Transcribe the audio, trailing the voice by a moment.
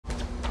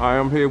I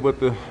am here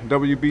with the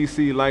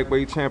WBC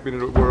lightweight champion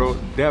of the world,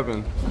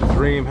 Devin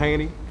 "Dream"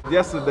 Haney.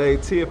 Yesterday,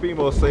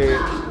 Teofimo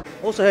said...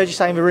 Also heard you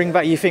say in the ring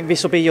that you think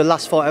this will be your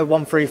last fight at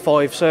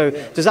 135. So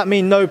does that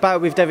mean no bout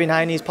with Devin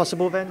Haney is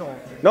possible then? Or?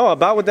 No, a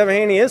bout with Devin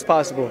Haney is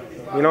possible.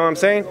 You know what I'm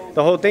saying?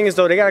 The whole thing is,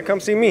 though, they got to come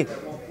see me.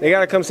 They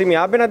got to come see me.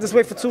 I've been at this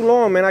way for too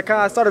long, man.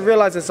 I started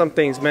realizing some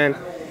things, man.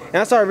 And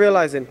I started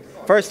realizing,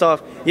 first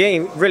off, you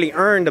ain't really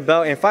earned the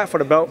belt and fight for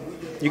the belt.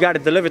 You got to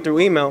deliver through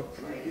email.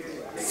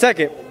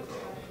 Second,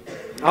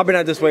 I've been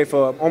at this way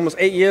for almost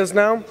 8 years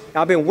now.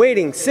 I've been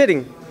waiting,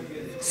 sitting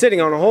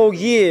on a whole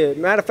year,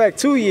 matter of fact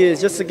 2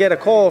 years, just to get a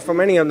call from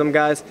any of them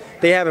guys.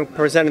 They haven't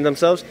presented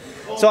themselves.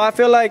 So I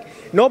feel like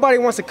nobody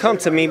wants to come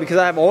to me because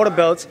I have all the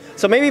belts.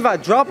 So maybe if I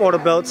drop all the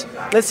belts,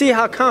 let's see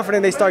how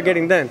confident they start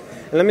getting then.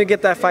 And let me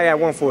get that fight at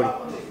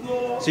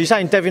 140. So you're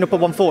saying Devin up at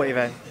 140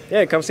 then?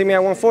 Yeah, come see me at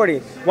 140.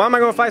 Why am I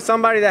going to fight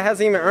somebody that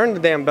hasn't even earned the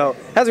damn belt?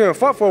 Hasn't even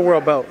fought for a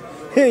world belt.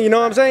 You know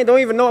what I'm saying? Don't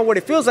even know what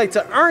it feels like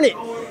to earn it.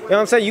 You know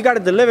what I'm saying? You got to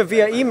deliver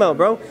via email,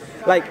 bro.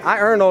 Like, I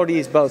earned all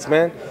these belts,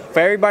 man. For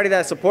everybody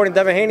that's supporting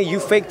Devin Haney, you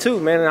fake too,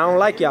 man, and I don't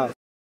like y'all.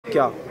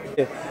 Y'all.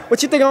 Yeah.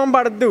 What you think I'm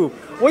about to do?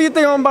 What you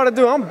think I'm about to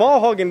do? I'm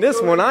ball hogging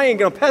this one. I ain't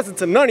gonna pass it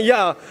to none of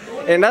y'all.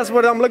 And that's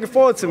what I'm looking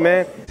forward to,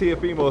 man.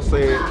 Teofimo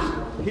said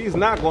he's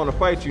not going to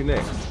fight you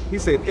next. He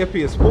said if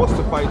he is forced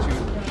to fight you,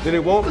 then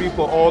it won't be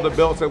for all the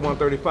belts at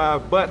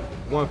 135, but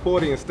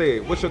 140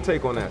 instead. What's your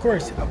take on that?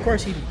 Of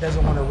course he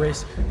doesn't want to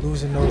risk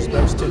losing those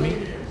belts to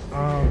me.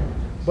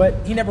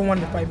 But he never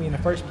wanted to fight me in the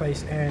first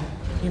place. And,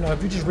 you know,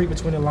 if you just read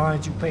between the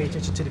lines, you pay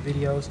attention to the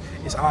videos,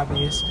 it's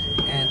obvious.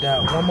 And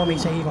one moment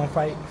he said he gonna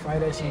fight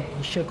us, he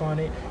shook on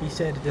it. He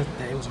said that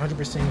it was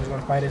 100% he was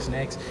gonna fight us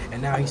next.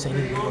 And now he's saying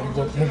he's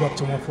gonna move up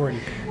to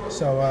 140.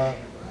 So,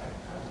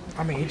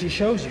 I mean, it just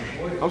shows you.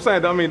 I'm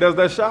saying, I mean, does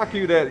that shock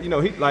you that, you know,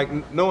 he, like,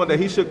 knowing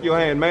that he shook your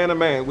hand man to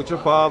man with your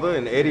father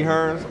and Eddie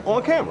Hearns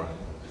on camera?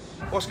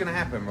 What's going to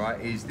happen, right,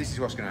 is this is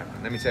what's going to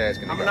happen. Let me tell you how it's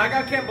going to go. I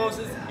got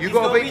Camboses. You've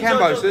got to beat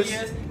Camboses.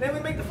 Then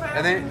we make the fight.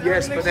 And then,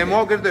 yes, but then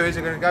what I'm going to do is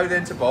I'm going to go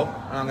then to Bob,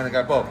 and I'm going to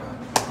go, Bob,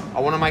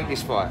 I want to make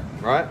this fight,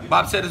 right?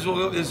 Bob said it's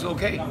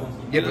okay.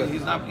 Yeah, but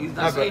he's not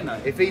saying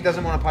that. If he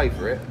doesn't want to pay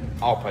for it,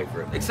 I'll pay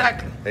for it.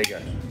 Exactly. There you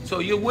go. So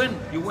you win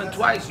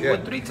twice, you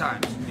win 3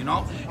 times, you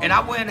know? And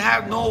I wouldn't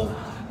have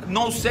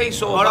no say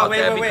so about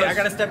that. Wait, I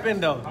gotta step in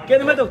though. Get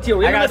in the middle,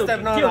 Tio. I gotta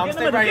step, no, I'm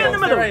staying right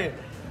here.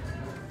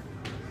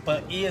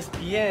 But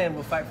ESPN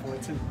will fight for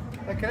it too.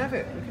 They can have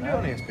it. We can do it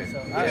on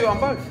ESPN. I do it on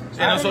both.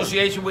 In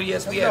association with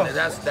ESPN.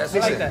 That's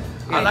like that.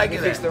 I like it.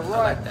 If it's the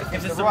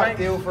right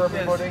deal for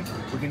everybody,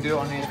 we can do it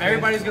on ESPN.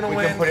 Everybody's gonna win.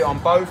 We can put it on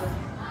both.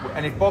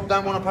 And if Bob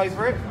don't want to pay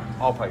for it,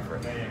 I'll pay for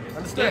it.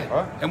 Understand?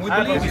 Right? And we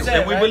believe you.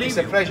 And we believe it's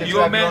a pleasure you.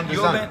 You're a man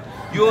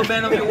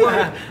of your word.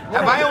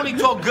 Have I only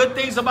talked good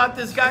things about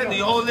this guy in the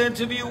whole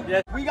interview?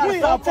 Yeah. We gotta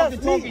stop fucking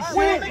talking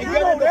shit and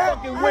get in the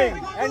fucking ring.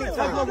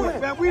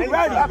 Anytime. We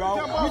ready, bro.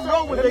 You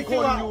know what they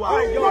calling you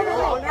out.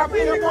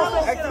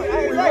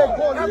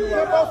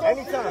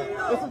 Anytime.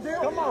 It's a deal?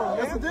 Come on,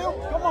 man. It's a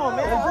deal? Come on,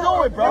 man. Let's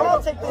do it, bro.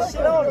 Don't take this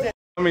shit all day.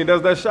 I mean,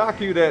 does that shock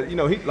you that, you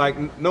know, he, like,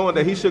 knowing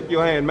that he shook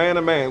your hand man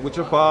to man with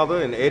your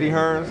father and Eddie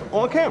Hearns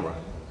on camera?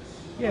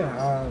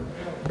 Yeah,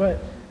 but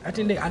at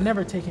the end of the day, I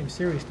never take him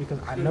serious because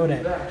I know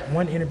that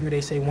one interview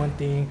they say one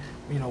thing,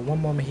 you know,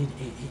 one moment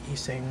he's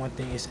saying one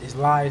thing, it's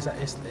lies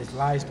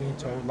lies being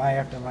told, lie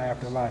after lie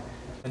after lie.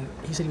 And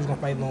he said he was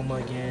gonna fight Loma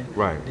again.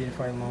 Right. Didn't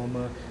fight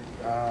Loma.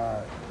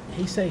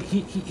 He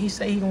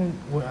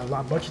gonna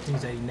a bunch of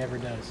things that he never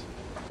does.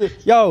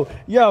 Yo,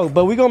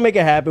 but we gonna make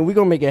it happen. We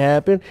gonna make it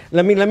happen.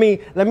 Let me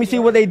see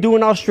what they do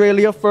in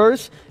Australia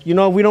first. You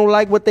know, if we don't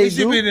like what they do,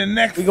 should be the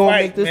next we gonna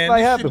fight, make this man. fight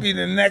This happen. should be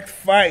the next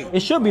fight.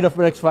 It should be the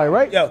next fight,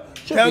 right? Yo,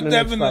 should tell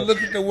Devin to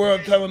look at the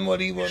world, tell him what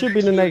he wants. Should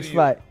be the next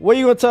fight. What are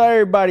you gonna tell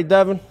everybody,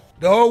 Devin?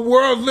 The whole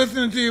world's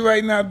listening to you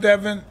right now,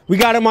 Devin. We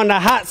got him on the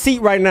hot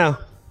seat right now.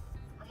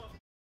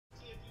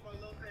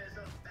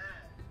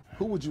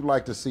 Who would you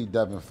like to see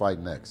Devin fight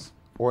next?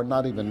 Or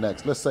not even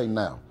next, let's say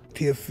now.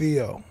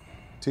 Teofimo.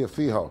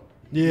 Teofimo.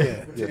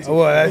 Yeah.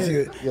 Oh, that's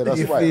it. Yeah,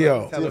 that's right.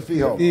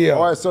 Teofimo.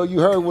 All right, so you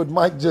heard what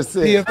Mike just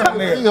said.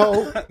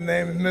 Teofimo.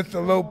 Name is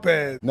Mr.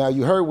 Lopez. Now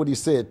you heard what he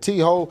said.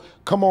 T-Ho,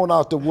 come on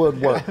out the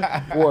woodwork,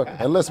 boy,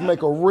 and let's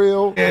make a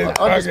real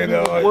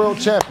undisputed world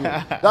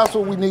champion. That's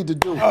what we need to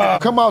do.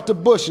 Come out the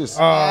bushes.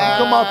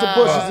 Come out the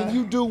bushes, and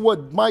you do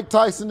what Mike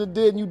Tyson did,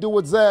 and you do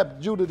what Zab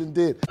Judah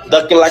did.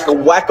 Ducking like a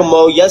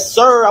whack-a-mole. Yes,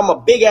 sir. I'm a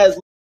big-ass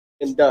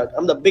duck.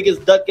 I'm the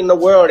biggest duck in the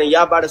world, and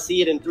y'all about to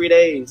see it in 3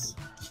 days.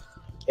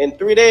 In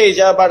 3 days,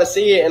 y'all about to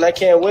see it, and I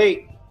can't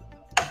wait.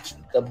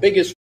 The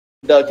biggest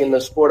duck in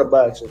the sport of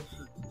boxing.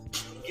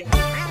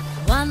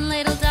 One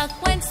little duck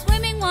went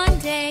swimming one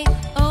day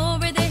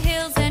over the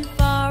hills and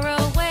far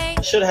away.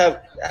 I should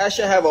have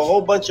a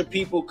whole bunch of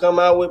people come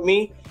out with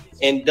me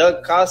in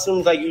duck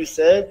costumes, like you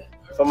said,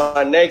 for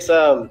my next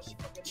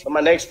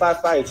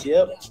 5 fights.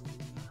 Yep.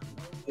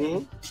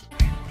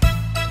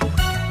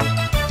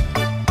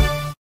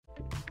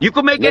 You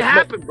can make it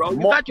happen, bro. You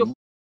got your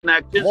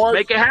actors.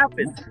 Make it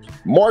happen.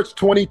 March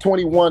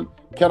 2021.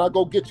 Can I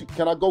go get you?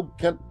 Can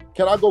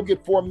can I go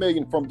get $4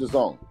 million from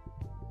DAZN?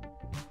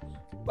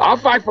 I'll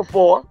fight for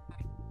 4.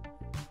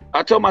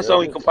 I told my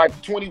son he can fight.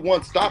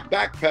 21, stop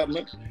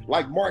backpedaling.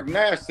 Like Mark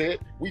Nash said,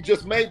 we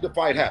just made the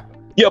fight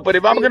happen. Yeah, but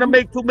if I'm gonna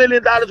make $2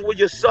 million with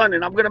your son,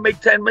 and I'm gonna make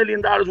 $10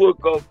 million with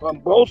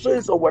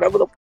Cambosis or whatever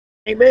the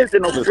name is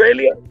in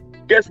Australia,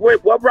 guess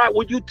what? What route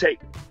would you take?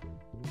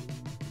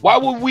 Why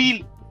would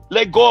we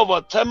let go of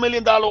a $10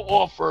 million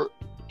offer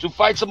to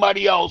fight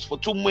somebody else for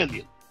 $2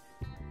 million?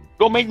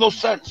 Don't make no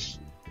sense.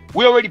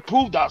 We already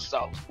proved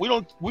ourselves. We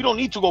don't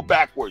need to go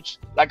backwards.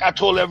 Like I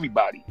told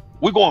everybody,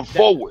 we're going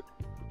forward.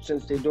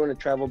 Since they're doing a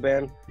travel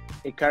ban,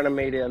 it kind of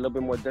made it a little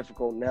bit more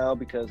difficult now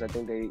because I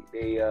think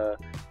they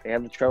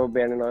have the travel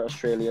ban in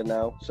Australia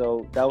now.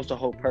 So that was the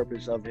whole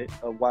purpose of it,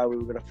 of why we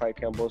were going to fight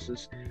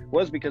Cambosis,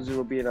 was because it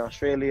would be in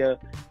Australia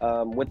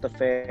with the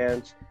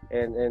fans.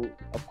 And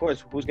of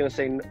course, who's going to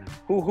say,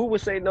 who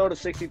would say no to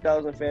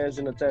 60,000 fans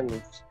in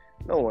attendance?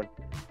 No one.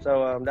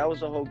 So that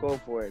was the whole goal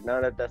for it. Now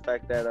that the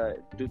fact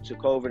that due to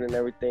COVID and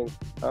everything,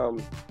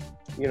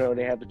 you know,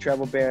 they have the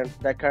travel ban,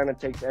 that kind of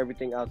takes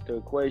everything out the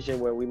equation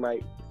where we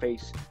might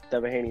face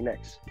Devin Haney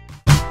next.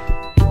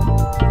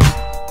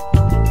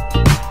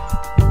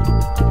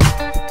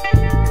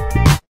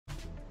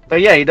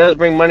 But yeah, he does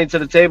bring money to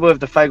the table if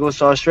the fight goes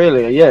to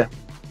Australia. Yeah,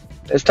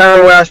 it's time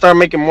where I start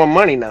making more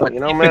money now. You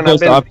know, if man. it goes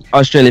to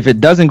Australia, if it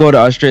doesn't go to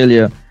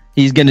Australia,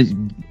 he's gonna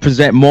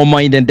present more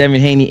money than Devin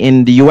Haney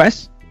in the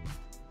U.S.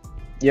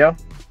 Yeah.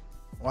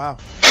 Wow.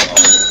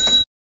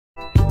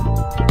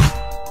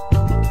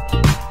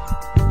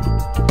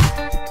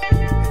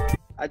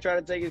 I try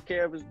to take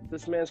care of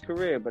this man's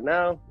career, but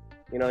now,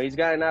 you know, he's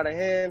gotten out of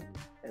hand,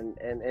 and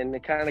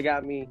it kind of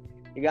got me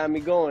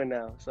going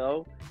now.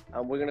 So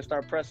we're gonna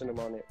start pressing him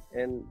on it,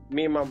 and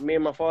me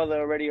and my father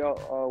already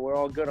we're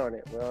all good on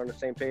it. We're on the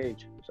same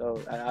page. So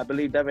I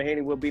believe Devin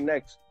Haney will be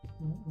next.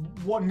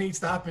 What needs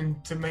to happen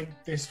to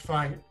make this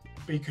fight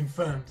be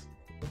confirmed?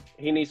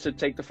 He needs to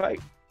take the fight.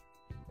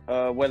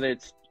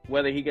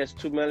 Whether he gets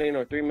 $2 million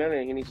or $3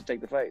 million, he needs to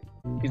take the fight.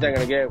 He's not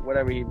gonna get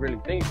whatever he really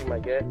thinks he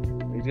might get.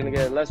 He's gonna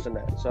get less than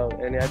that. So,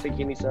 and I think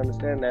he needs to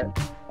understand that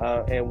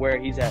and where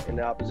he's at in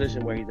the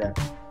opposition where he's at.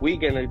 We're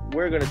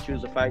gonna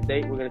choose a fight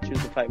date. We're gonna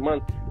choose a fight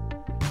month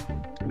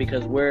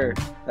because we're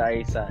the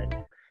A side.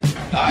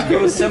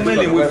 Give us $10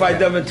 million. We fight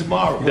Devin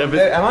tomorrow.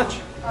 Devin, how much?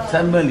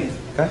 $10 million.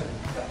 Okay.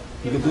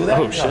 You can do that?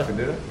 Oh shit. I can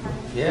do that.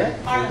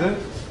 Yeah. You do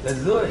it?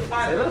 Let's do it.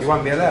 You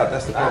won't be allowed.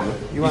 That's the problem.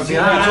 You won't be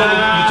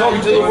allowed. You're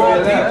talking to the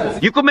wrong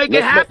people. You can make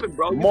it happen,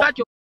 bro. You got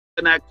your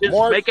actions.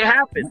 Make it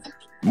happen.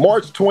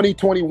 March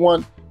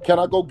 2021. Can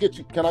I go get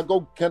you? Can I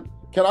go get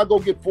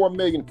 $4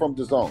 million from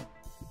DAZN?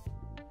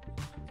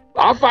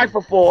 I'll fight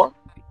for 4.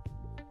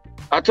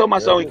 I told my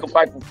son he can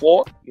fight for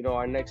 4. You know,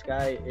 our next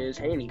guy is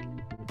Haney.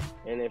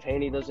 And if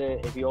Haney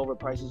if he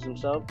overprices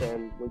himself,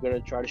 then we're going to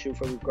try to shoot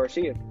for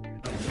Garcia.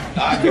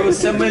 Give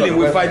us $10 million.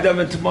 We fight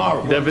Devin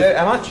tomorrow. Devin,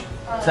 how much?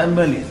 $10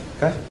 million.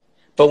 Okay.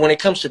 But when it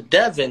comes to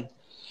Devin,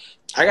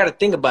 I got to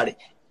think about it.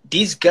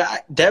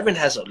 Devin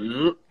has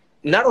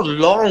not a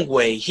long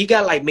way. He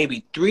got like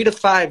maybe 3 to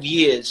 5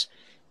 years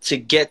to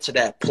get to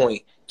that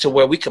point to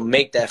where we can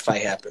make that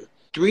fight happen.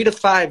 3 to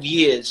 5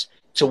 years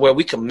to where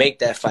we can make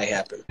that fight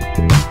happen.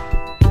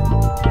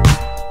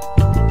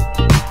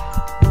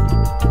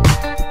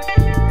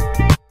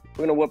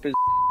 We're gonna whoop his.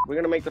 We're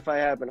gonna make the fight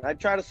happen. I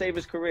try to save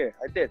his career.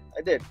 I did.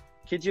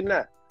 Kid you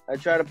not. I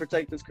try to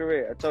protect his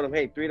career. I told him,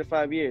 hey, 3 to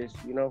 5 years.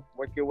 You know,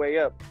 work your way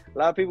up. A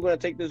lot of people are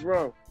gonna take this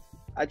wrong.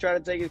 I try to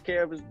take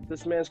care of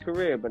this man's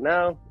career, but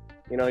now,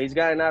 you know, he's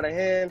gotten out of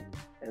hand,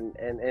 and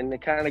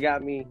it kind of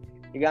got me.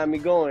 He got me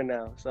going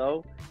now.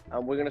 So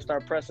we're gonna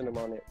start pressing him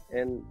on it.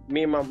 And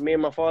me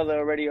and my father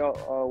already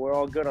we're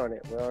all good on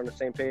it. We're on the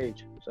same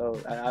page. So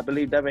I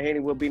believe Devin Haney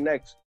will be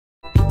next.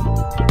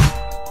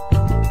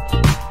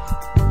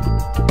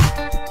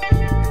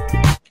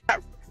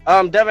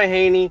 Devin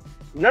Haney,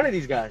 none of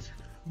these guys.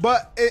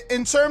 But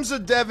in terms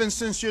of Devin,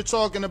 since you're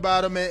talking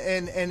about him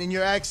and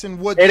you're asking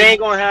what... It ain't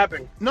going to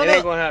happen. No, it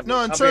ain't going to happen. No,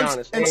 I'll be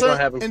honest. It ain't going to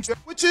happen.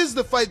 Which is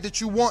the fight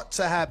that you want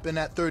to happen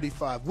at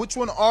 35? Which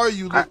one are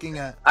you looking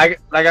at?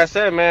 Like I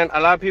said, man, a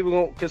lot of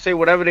people can say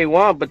whatever they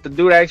want, but the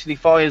dude actually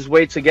fought his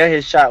way to get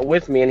his shot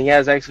with me, and he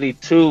has actually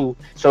 2.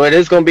 So it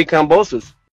is going to be Cambosis.